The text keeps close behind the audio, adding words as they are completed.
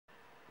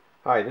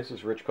Hi, this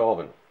is Rich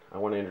Colvin. I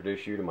want to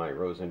introduce you to my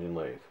Rose Engine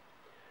Lathe.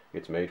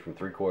 It's made from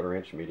 3/4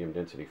 inch medium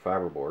density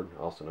fiberboard,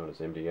 also known as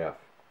MDF.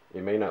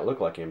 It may not look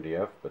like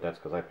MDF, but that's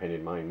because I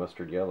painted mine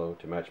mustard yellow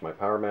to match my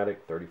Powermatic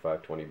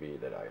 3520B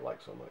that I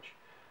like so much.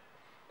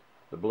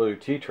 The blue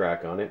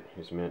T-track on it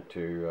is meant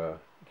to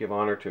give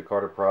honor to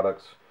Carter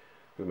Products,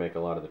 who make a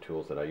lot of the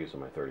tools that I use on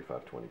my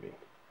 3520B.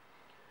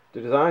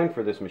 The design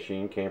for this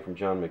machine came from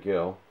John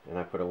McGill, and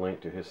I put a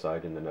link to his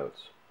site in the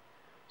notes.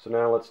 So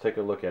now let's take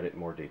a look at it in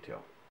more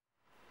detail.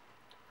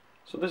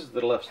 So this is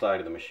the left side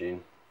of the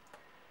machine,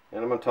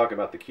 and I'm going to talk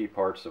about the key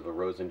parts of a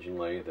Rose Engine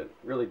lathe that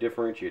really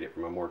differentiate it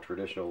from a more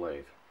traditional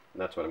lathe,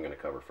 and that's what I'm going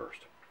to cover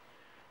first.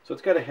 So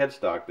it's got a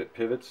headstock that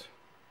pivots,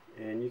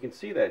 and you can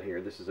see that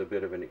here. This is a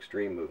bit of an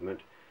extreme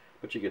movement,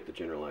 but you get the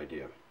general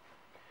idea.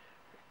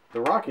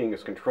 The rocking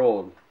is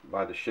controlled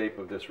by the shape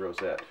of this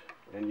rosette,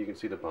 and you can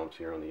see the bumps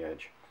here on the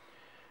edge.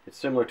 It's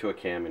similar to a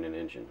cam in an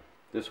engine.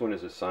 This one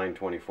is a sine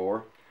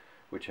 24,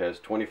 which has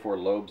 24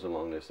 lobes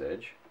along this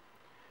edge,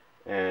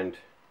 and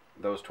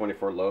those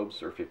 24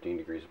 lobes are 15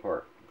 degrees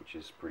apart, which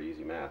is pretty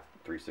easy math.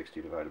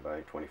 360 divided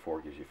by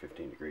 24 gives you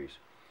 15 degrees.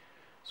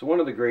 So one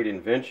of the great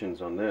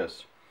inventions on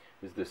this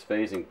is this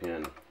phasing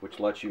pin, which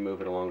lets you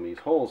move it along these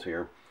holes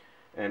here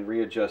and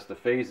readjust the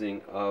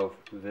phasing of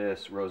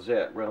this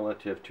rosette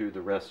relative to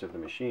the rest of the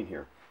machine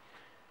here.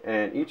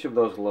 And each of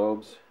those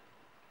lobes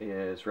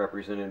is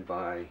represented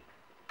by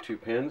 2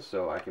 pins,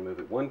 so I can move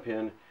it 1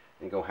 pin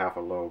and go half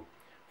a lobe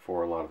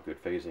for a lot of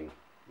good phasing.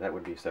 That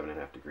would be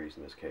 7.5 degrees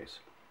in this case.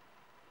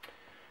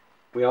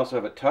 We also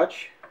have a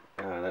touch.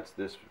 That's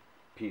this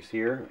piece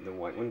here, the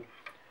white one.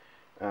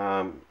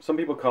 Some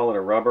people call it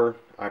a rubber.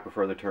 I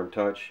prefer the term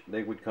touch.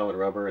 They would call it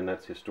rubber, and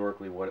that's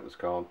historically what it was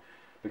called,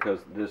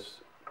 because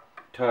this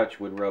touch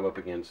would rub up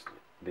against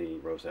the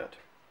rosette.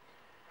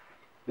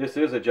 This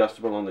is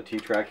adjustable on the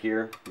T-track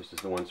here. This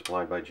is the one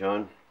supplied by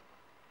John.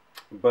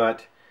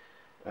 But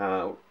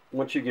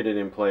once you get it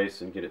in place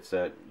and get it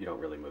set, you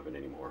don't really move it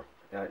anymore,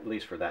 at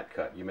least for that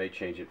cut. You may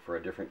change it for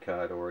a different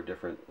cut or a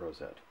different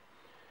rosette.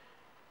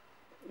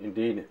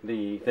 Indeed,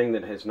 the thing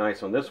that is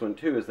nice on this one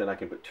too is that I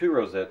can put 2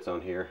 rosettes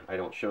on here. I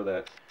don't show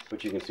that,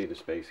 but you can see the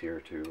space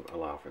here to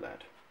allow for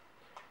that.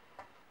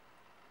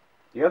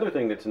 The other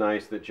thing that's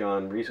nice that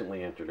John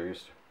recently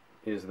introduced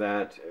is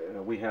that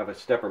we have a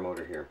stepper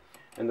motor here.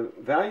 And the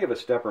value of a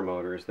stepper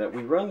motor is that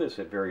we run this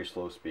at very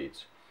slow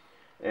speeds.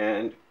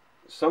 And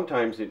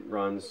sometimes it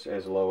runs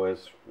as low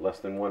as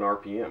less than 1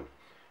 RPM,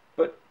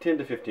 but 10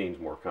 to 15 is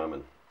more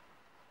common.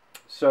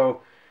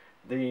 So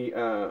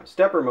the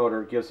stepper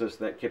motor gives us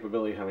that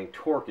capability of having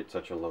torque at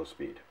such a low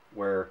speed,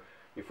 where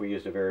if we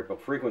used a variable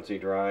frequency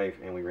drive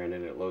and we ran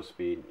it at low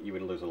speed, you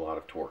would lose a lot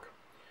of torque.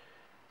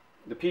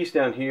 The piece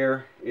down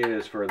here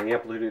is for the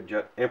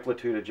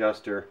amplitude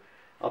adjuster.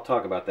 I'll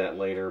talk about that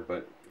later,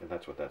 but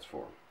that's what that's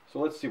for. So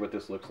let's see what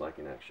this looks like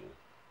in action.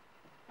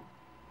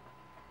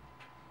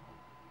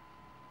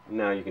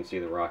 Now you can see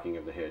the rocking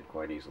of the head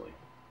quite easily.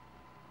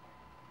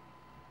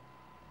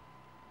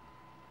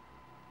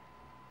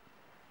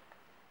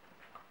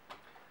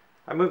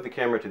 I moved the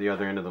camera to the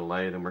other end of the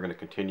lathe, and we're going to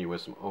continue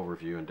with some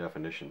overview and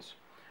definitions.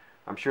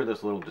 I'm sure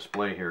this little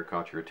display here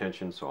caught your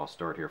attention, so I'll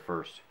start here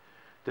first.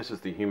 This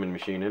is the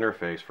human-machine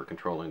interface for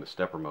controlling the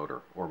stepper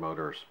motor, or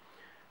motors.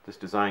 This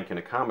design can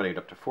accommodate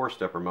up to 4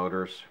 stepper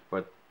motors,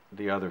 but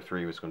the other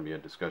 3 is going to be a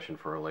discussion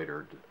for a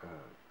later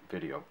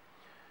video.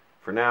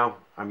 For now,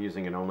 I'm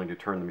using it only to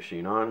turn the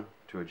machine on,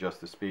 to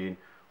adjust the speed,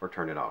 or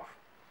turn it off.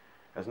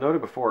 As noted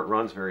before, it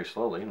runs very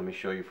slowly. Let me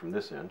show you from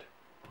this end.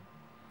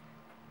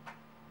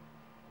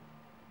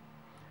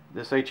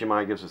 This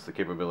HMI gives us the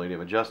capability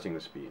of adjusting the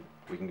speed.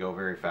 We can go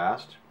very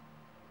fast,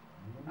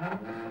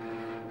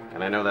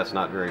 and I know that's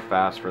not very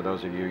fast for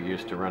those of you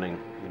used to running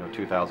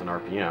 2000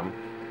 RPM,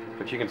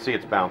 but you can see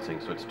it's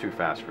bouncing, so it's too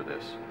fast for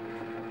this.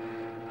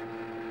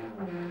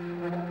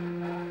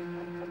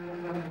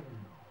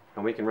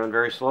 And we can run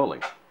very slowly,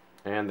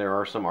 and there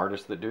are some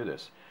artists that do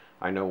this.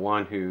 I know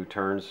one who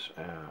turns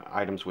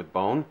items with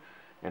bone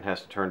and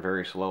has to turn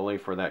very slowly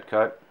for that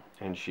cut,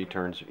 and she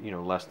turns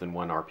less than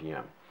 1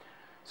 RPM.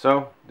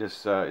 So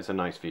this is a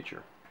nice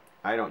feature.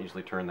 I don't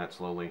usually turn that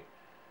slowly.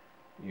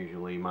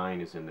 Usually mine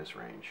is in this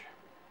range.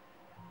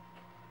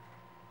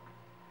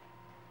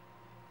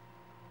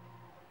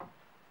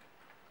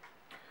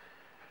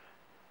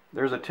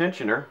 There's a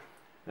tensioner,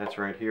 that's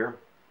right here,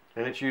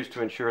 and it's used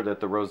to ensure that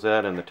the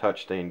rosette and the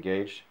touch stay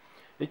engaged.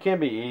 It can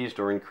be eased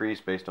or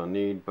increased based on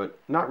need, but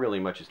not really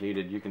much is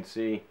needed. You can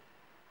see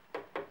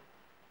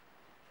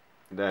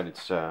that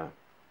it's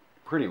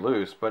pretty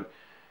loose, but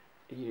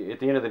at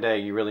the end of the day,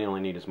 you really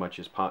only need as much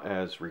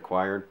as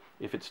required.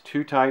 If it's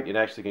too tight, it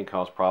actually can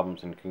cause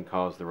problems and can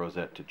cause the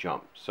rosette to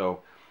jump.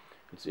 So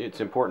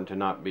it's important to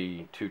not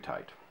be too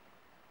tight.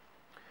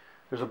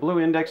 There's a blue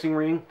indexing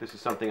ring. This is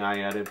something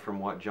I added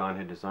from what John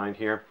had designed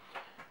here.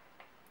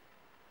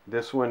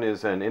 This one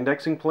is an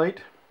indexing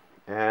plate,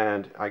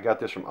 and I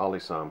got this from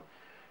Alisam.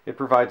 It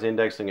provides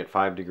indexing at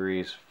 5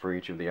 degrees for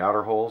each of the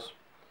outer holes,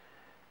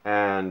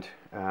 and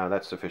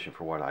that's sufficient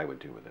for what I would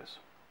do with this.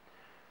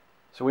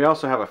 So we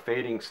also have a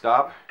fading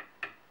stop.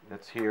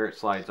 that's here. It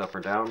slides up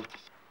or down.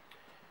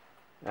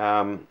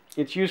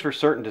 It's used for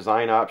certain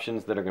design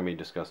options that are going to be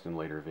discussed in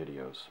later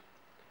videos.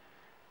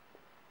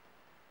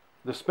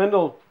 The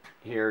spindle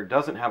here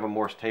doesn't have a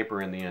Morse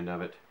taper in the end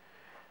of it,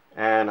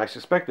 and I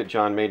suspect that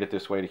John made it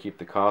this way to keep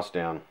the cost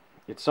down.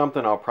 It's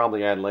something I'll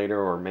probably add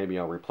later, or maybe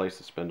I'll replace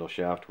the spindle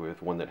shaft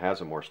with one that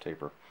has a Morse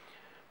taper.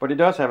 But it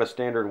does have a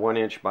standard 1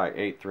 inch by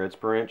 8 threads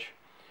per inch,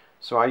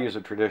 so I use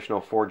a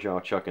traditional 4-jaw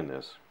chuck in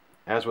this.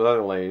 As with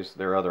other lathes,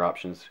 there are other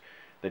options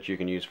that you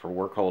can use for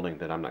work holding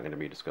that I'm not going to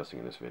be discussing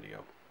in this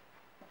video.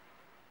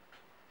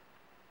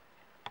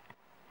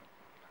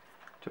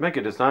 To make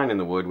a design in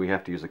the wood, we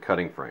have to use a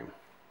cutting frame.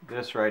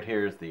 This right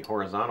here is the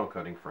horizontal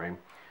cutting frame,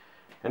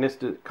 and it's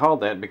called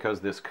that because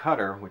this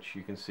cutter, which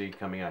you can see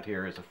coming out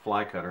here, is a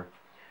fly cutter,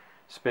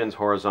 spins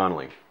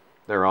horizontally.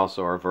 There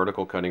also are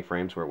vertical cutting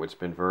frames where it would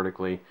spin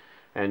vertically,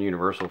 and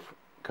universal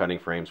cutting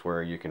frames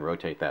where you can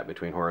rotate that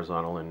between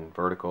horizontal and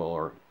vertical,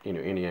 or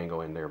any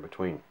angle in there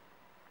between.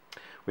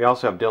 We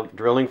also have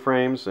drilling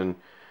frames, and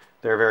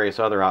there are various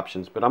other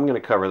options, but I'm going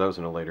to cover those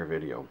in a later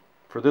video.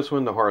 For this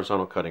one, the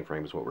horizontal cutting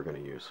frame is what we're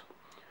going to use.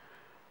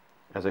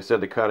 As I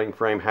said, the cutting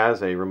frame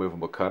has a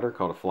removable cutter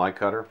called a fly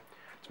cutter.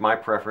 It's my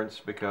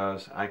preference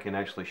because I can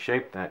actually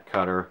shape that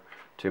cutter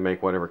to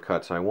make whatever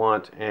cuts I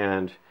want,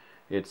 and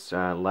it's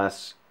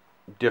less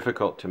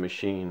difficult to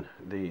machine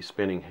the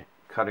spinning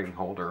cutting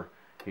holder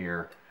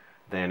here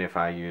than if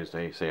I used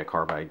say a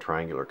carbide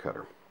triangular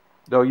cutter,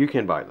 though you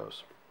can buy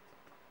those.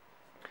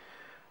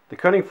 The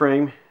cutting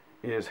frame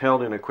is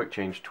held in a quick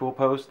change tool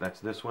post. That's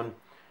this one.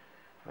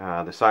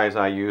 The size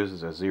I use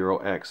is a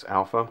 0x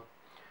alpha,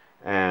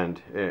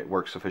 and it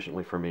works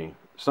sufficiently for me.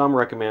 Some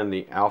recommend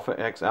the alpha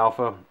x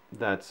alpha.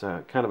 That's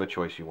kind of a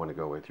choice you want to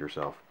go with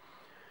yourself.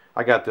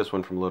 I got this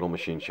one from Little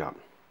Machine Shop.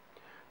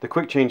 The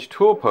quick change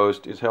tool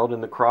post is held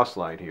in the cross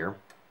slide here,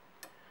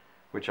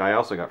 which I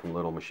also got from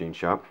Little Machine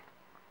Shop,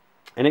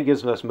 and it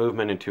gives us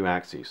movement in 2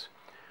 axes.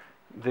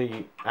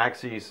 The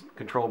axis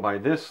controlled by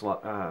this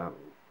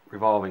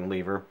revolving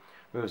lever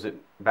moves it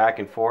back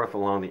and forth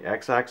along the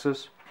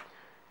x-axis,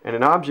 and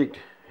an object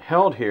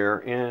held here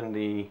in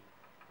the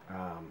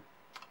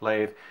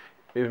lathe,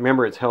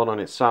 remember it's held on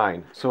its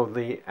side, so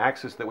the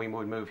axis that we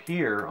would move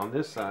here on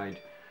this side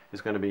is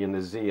going to be in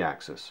the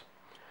z-axis.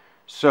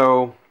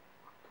 So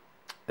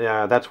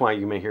that's why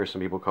you may hear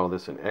some people call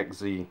this an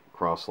XZ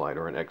cross slide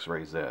or an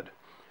X-ray Z.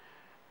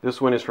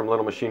 This one is from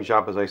Little Machine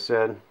Shop, as I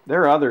said.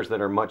 There are others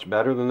that are much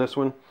better than this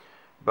one,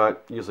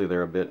 but usually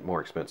they're a bit more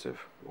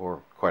expensive,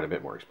 or quite a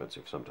bit more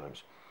expensive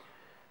sometimes.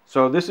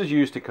 So this is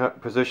used to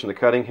position the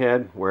cutting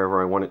head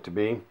wherever I want it to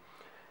be,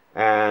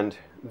 and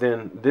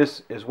then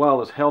this as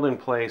well is held in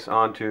place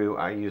onto,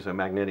 I use a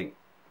magnetic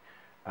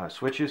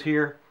switches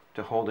here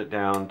to hold it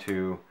down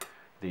to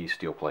the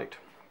steel plate.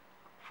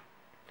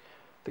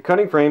 The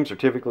cutting frames are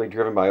typically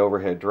driven by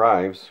overhead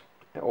drives,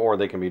 or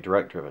they can be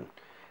direct driven.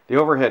 The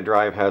overhead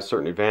drive has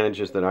certain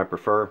advantages that I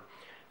prefer,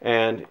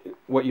 and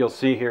what you'll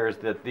see here is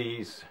that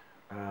these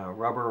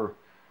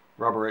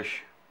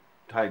rubberish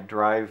type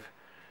drive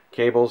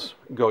cables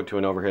go to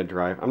an overhead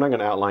drive. I'm not going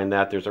to outline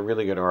that. There's a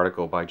really good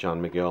article by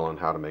John McGill on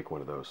how to make one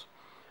of those.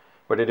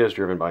 But it is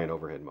driven by an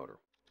overhead motor.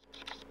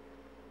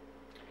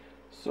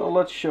 So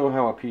let's show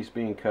how a piece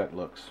being cut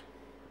looks.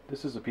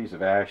 This is a piece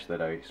of ash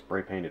that I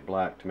spray painted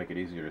black to make it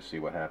easier to see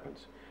what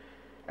happens.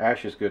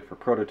 Ash is good for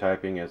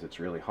prototyping as it's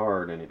really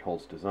hard and it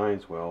holds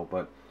designs well,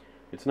 but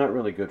it's not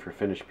really good for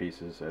finished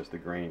pieces as the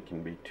grain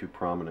can be too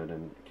prominent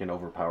and can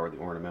overpower the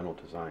ornamental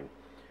design.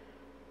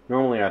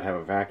 Normally I'd have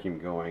a vacuum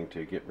going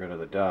to get rid of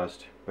the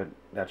dust, but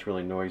that's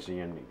really noisy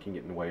and it can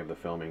get in the way of the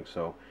filming,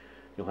 so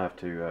you'll have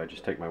to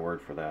just take my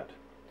word for that.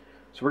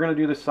 So we're going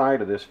to do the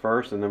side of this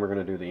first, and then we're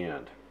going to do the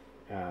end.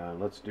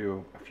 Let's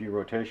do a few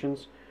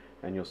rotations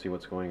and you'll see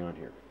what's going on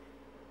here.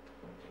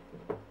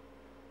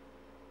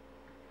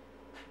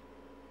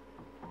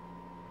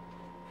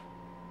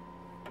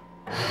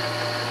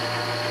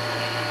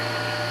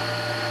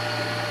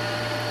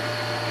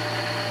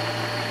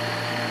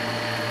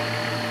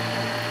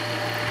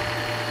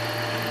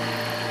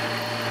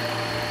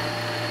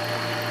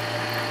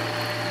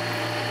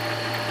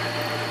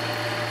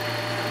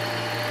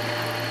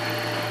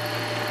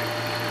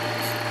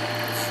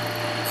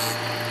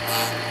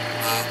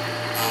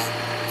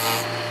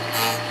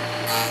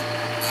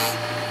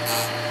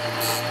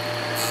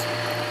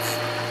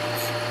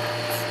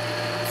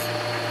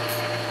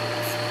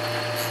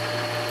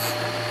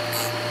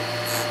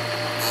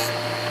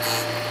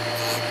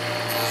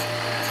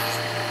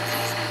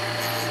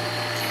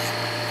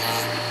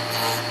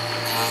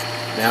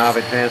 Now I've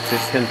advanced to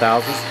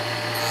 10,000.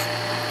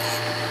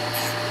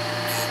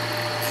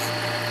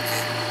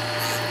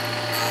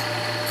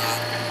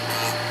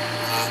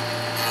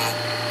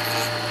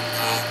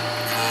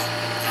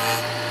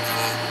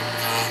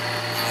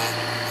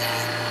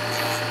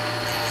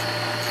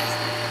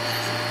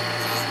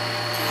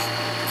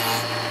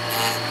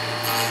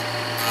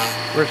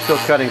 We're still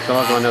cutting, so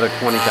I'll go another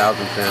 20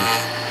 thousandths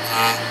in.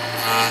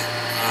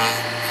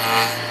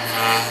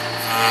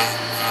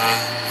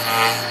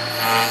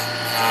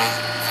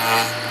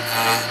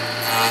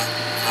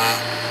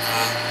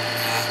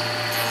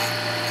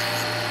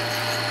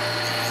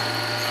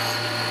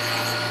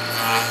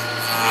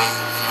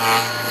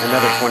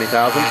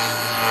 20,000.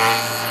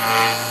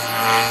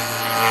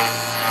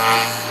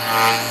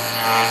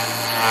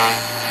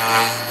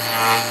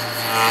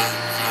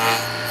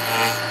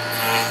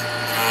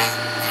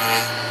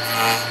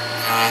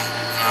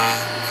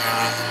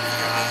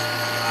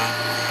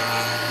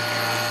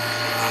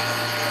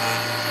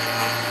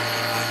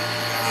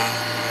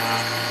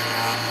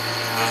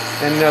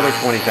 And another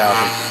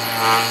 20,000.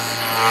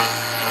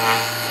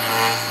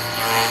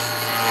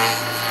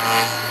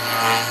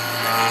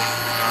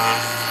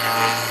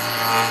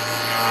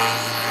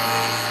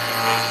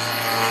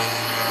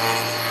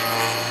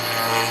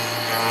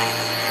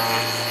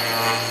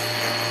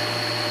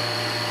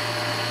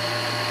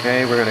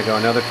 Okay, we're going to go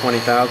another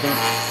 20,000.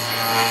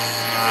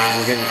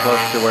 We're getting close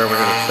to where we're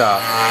going to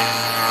stop.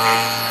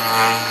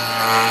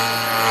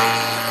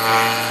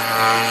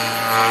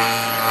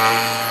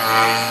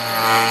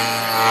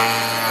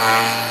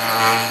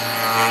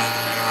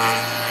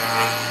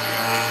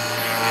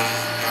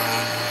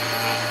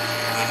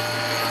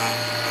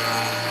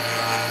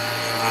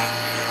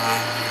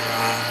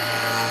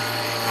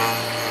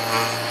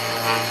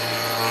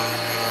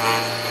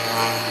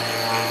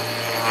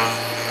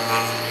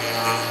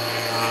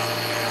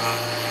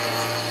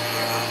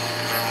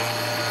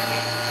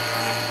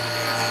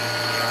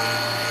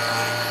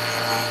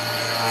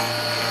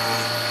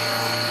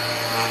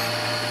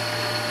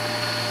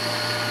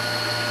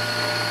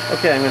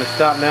 Okay, I'm going to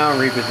stop now and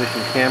reposition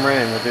the camera,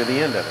 and we'll do the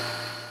end of it.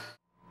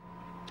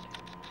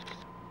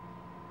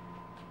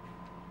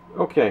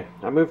 Okay,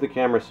 I moved the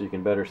camera so you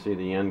can better see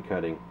the end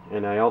cutting,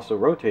 and I also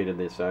rotated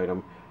this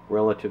item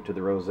relative to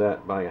the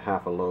rosette by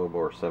half a lobe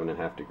or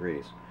 7.5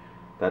 degrees.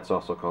 That's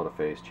also called a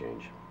phase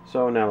change.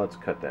 So now let's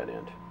cut that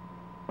end.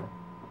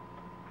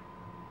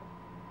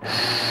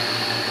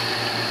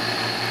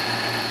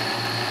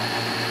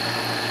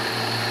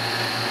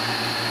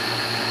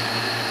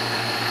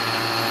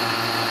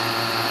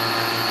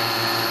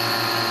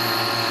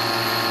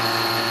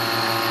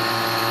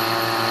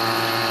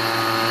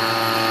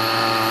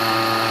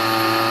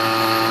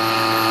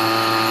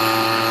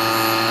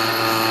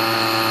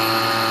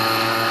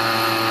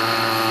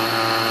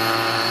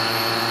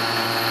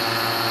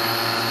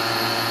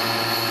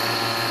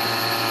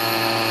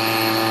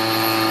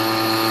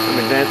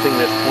 Advancing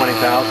this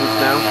 20,000ths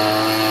now.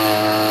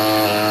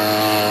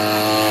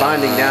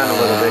 Binding down a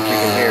little bit, you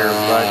can hear,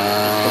 but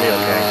it's going to be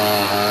okay.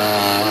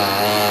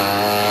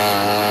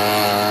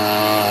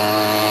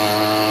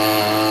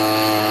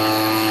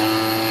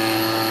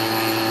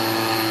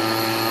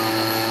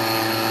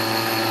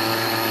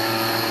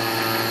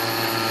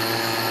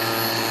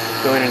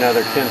 Doing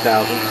another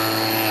 10,000.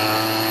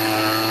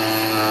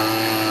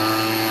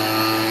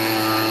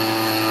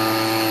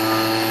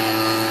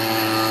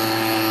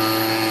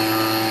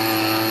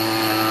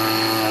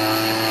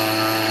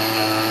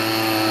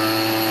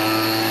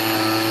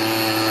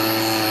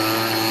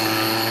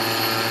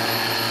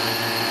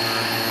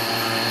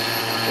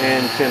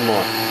 And 10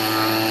 more.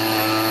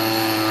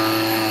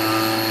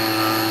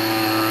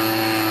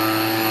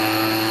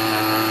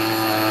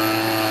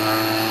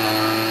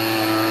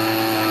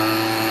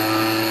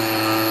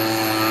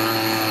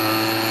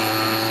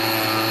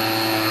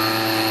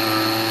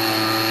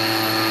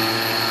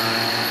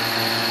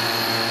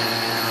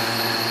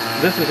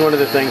 This is one of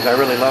the things I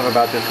really love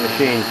about this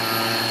machine,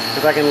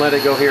 because I can let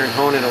it go here and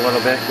hone it a little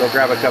bit, go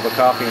grab a cup of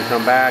coffee and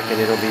come back, and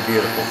it'll be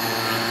beautiful.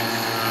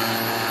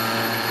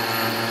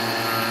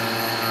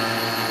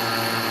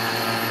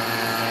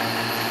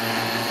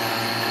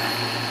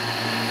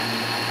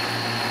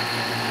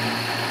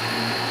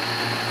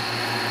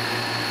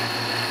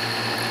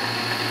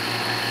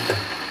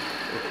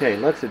 Okay,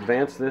 let's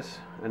advance this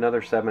another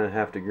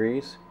 7.5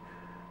 degrees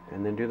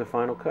and then do the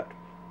final cut.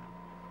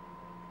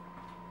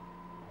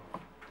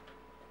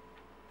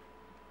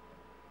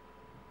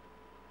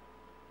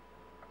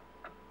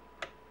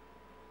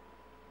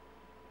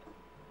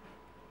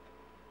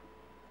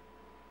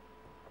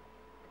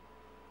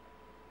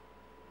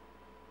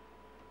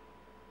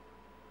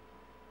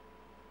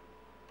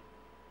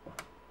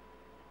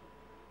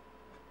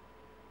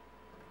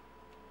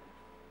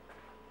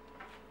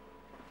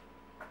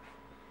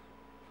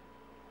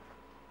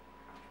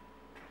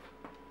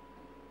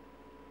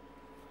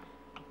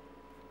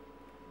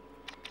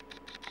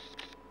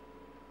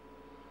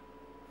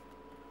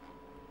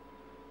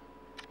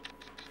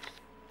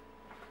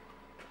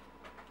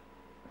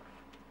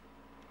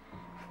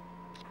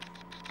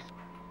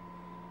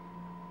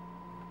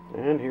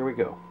 And here we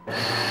go.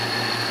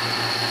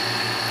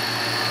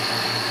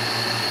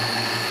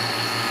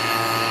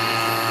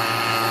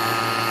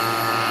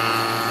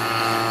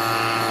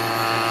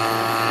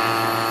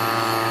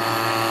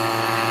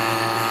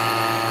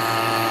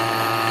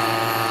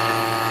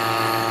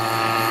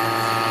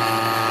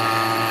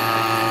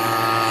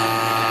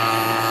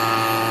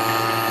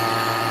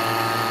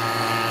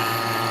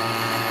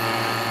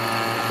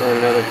 Doing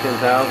another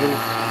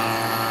 10,000.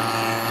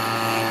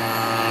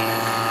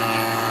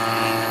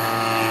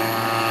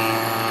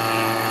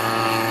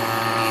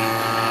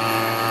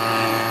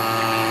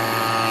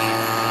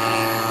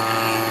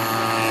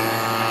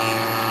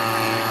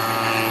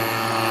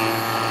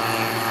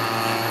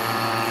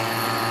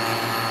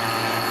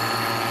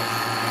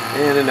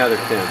 another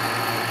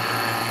 10.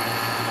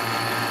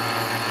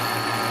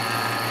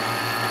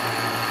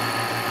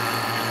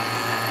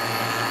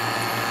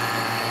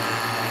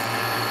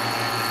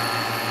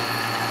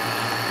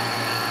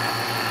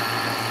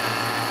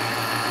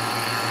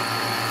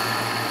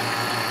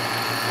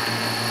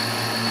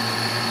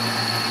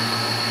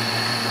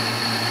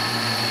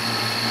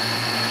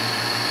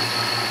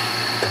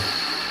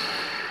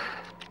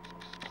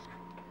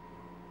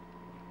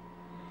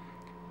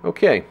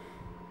 Okay,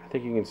 I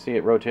think you can see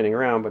it rotating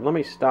around, but let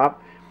me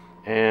stop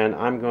and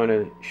I'm going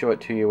to show it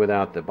to you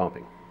without the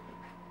bumping.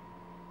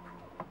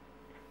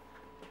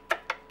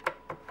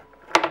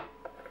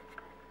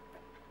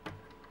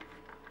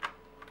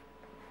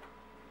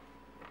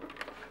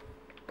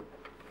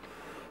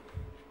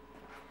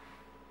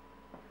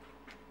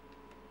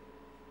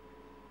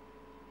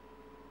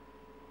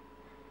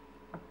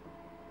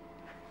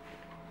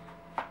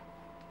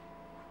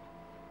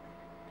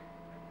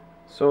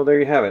 So there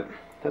you have it.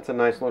 That's a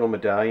nice little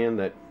medallion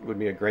that would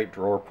be a great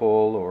drawer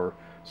pull or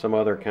some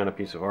other kind of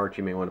piece of art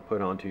you may want to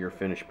put onto your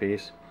finished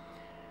piece.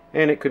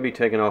 And it could be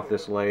taken off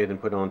this lathe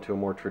and put onto a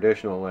more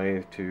traditional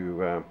lathe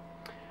to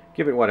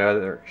give it what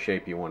other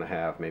shape you want to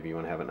have. Maybe you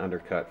want to have an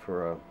undercut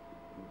for a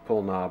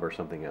pull knob or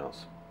something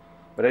else.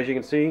 But as you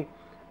can see,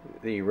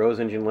 the Rose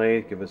Engine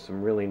Lathe gives us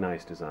some really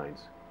nice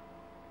designs.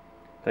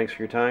 Thanks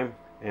for your time,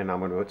 and I'm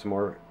going to put some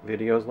more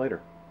videos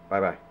later.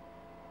 Bye-bye.